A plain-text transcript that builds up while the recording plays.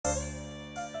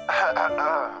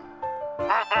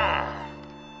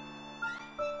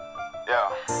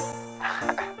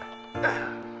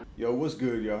Yo, what's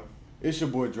good, y'all? It's your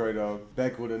boy DAWG,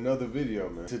 back with another video,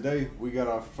 man. Today, we got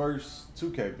our first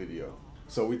 2K video.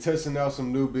 So we testing out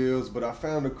some new builds, but I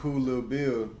found a cool little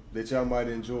build that y'all might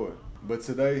enjoy. But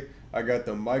today, I got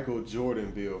the Michael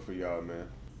Jordan build for y'all, man.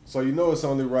 So you know it's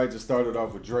only right to start it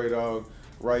off with DAWG,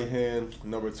 right hand,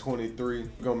 number 23. We're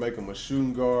gonna make him a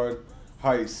shooting guard,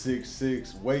 height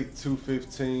 6'6", weight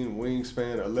 215,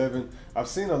 wingspan 11. I've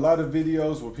seen a lot of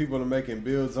videos where people are making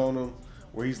builds on him,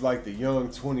 where he's like the young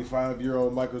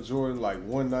 25-year-old Michael Jordan, like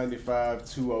 195,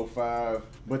 205.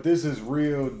 But this is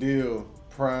real deal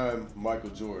prime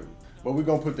Michael Jordan. But we're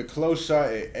gonna put the close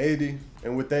shot at 80,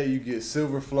 and with that you get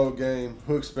silver float game,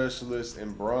 hook specialist,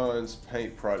 and bronze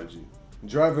paint prodigy.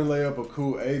 Driving layup a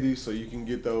cool 80, so you can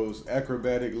get those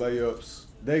acrobatic layups.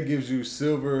 That gives you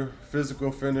silver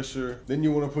physical finisher. Then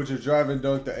you want to put your driving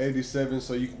dunk to 87,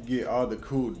 so you can get all the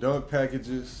cool dunk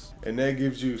packages. And that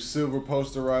gives you silver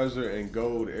posterizer and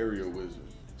gold aerial wizard.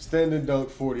 Standing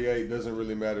dunk 48 doesn't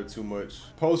really matter too much.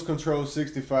 Post control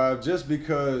 65, just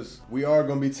because we are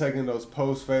going to be taking those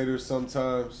post faders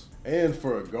sometimes. And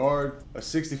for a guard, a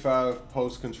 65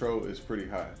 post control is pretty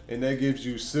high. And that gives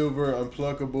you silver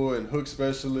unpluckable and hook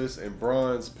specialist, and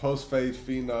bronze post fade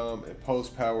phenom and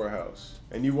post powerhouse.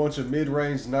 And you want your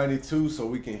mid-range 92 so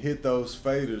we can hit those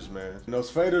faders, man. And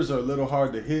those faders are a little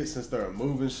hard to hit since they're a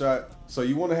moving shot. So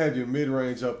you want to have your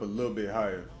mid-range up a little bit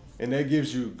higher. And that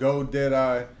gives you gold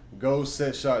deadeye, gold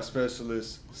set shot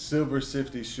specialist, silver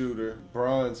safety shooter,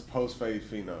 bronze post fade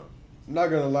phenom. I'm not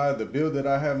gonna lie, the build that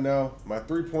I have now, my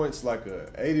 3-point's like a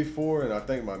 84, and I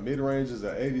think my mid-range is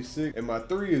a 86, and my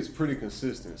 3 is pretty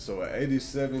consistent. So a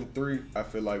 87-3 I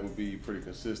feel like would be pretty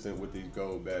consistent with these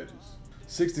gold badges.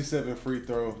 67 free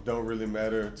throw don't really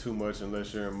matter too much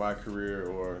unless you're in my career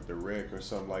or the rec or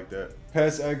something like that.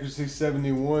 Pass accuracy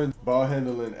 71, ball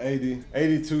handling 80,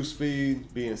 82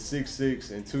 speed, being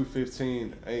 6'6", and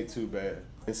 215 ain't too bad.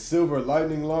 And silver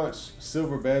lightning launch,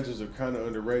 silver badges are kind of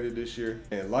underrated this year,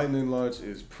 and lightning launch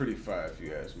is pretty fire if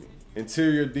you ask me.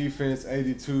 Interior defense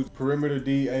 82, perimeter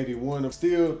D 81,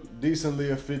 still decently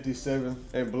a 57,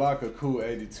 and block a cool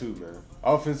 82, man.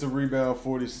 Offensive rebound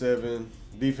 47,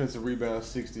 defensive rebound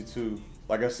 62.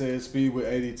 Like I said, speed with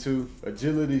 82,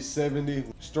 agility 70,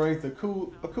 strength a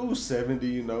cool 70,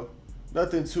 you know.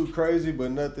 Nothing too crazy,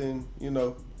 but nothing, you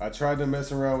know. I tried to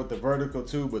mess around with the vertical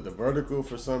too, but the vertical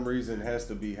for some reason has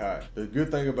to be high. The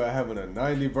good thing about having a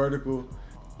 90 vertical,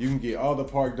 you can get all the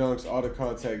park dunks, all the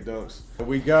contact dunks. And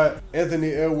we got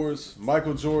Anthony Edwards,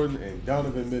 Michael Jordan, and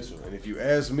Donovan Mitchell. And if you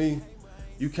ask me,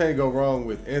 you can't go wrong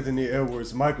with Anthony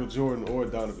Edwards, Michael Jordan, or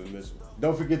Donovan Mitchell.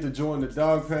 Don't forget to join the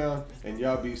Dog Pound, and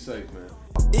y'all be safe, man.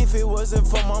 If it wasn't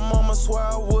for my mama, swear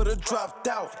I would've dropped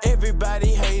out. Everybody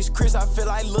hates Chris, I feel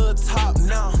like Lil Top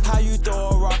now. How you throw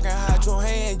a rock and hide your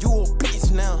hand, you a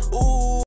bitch now. Ooh.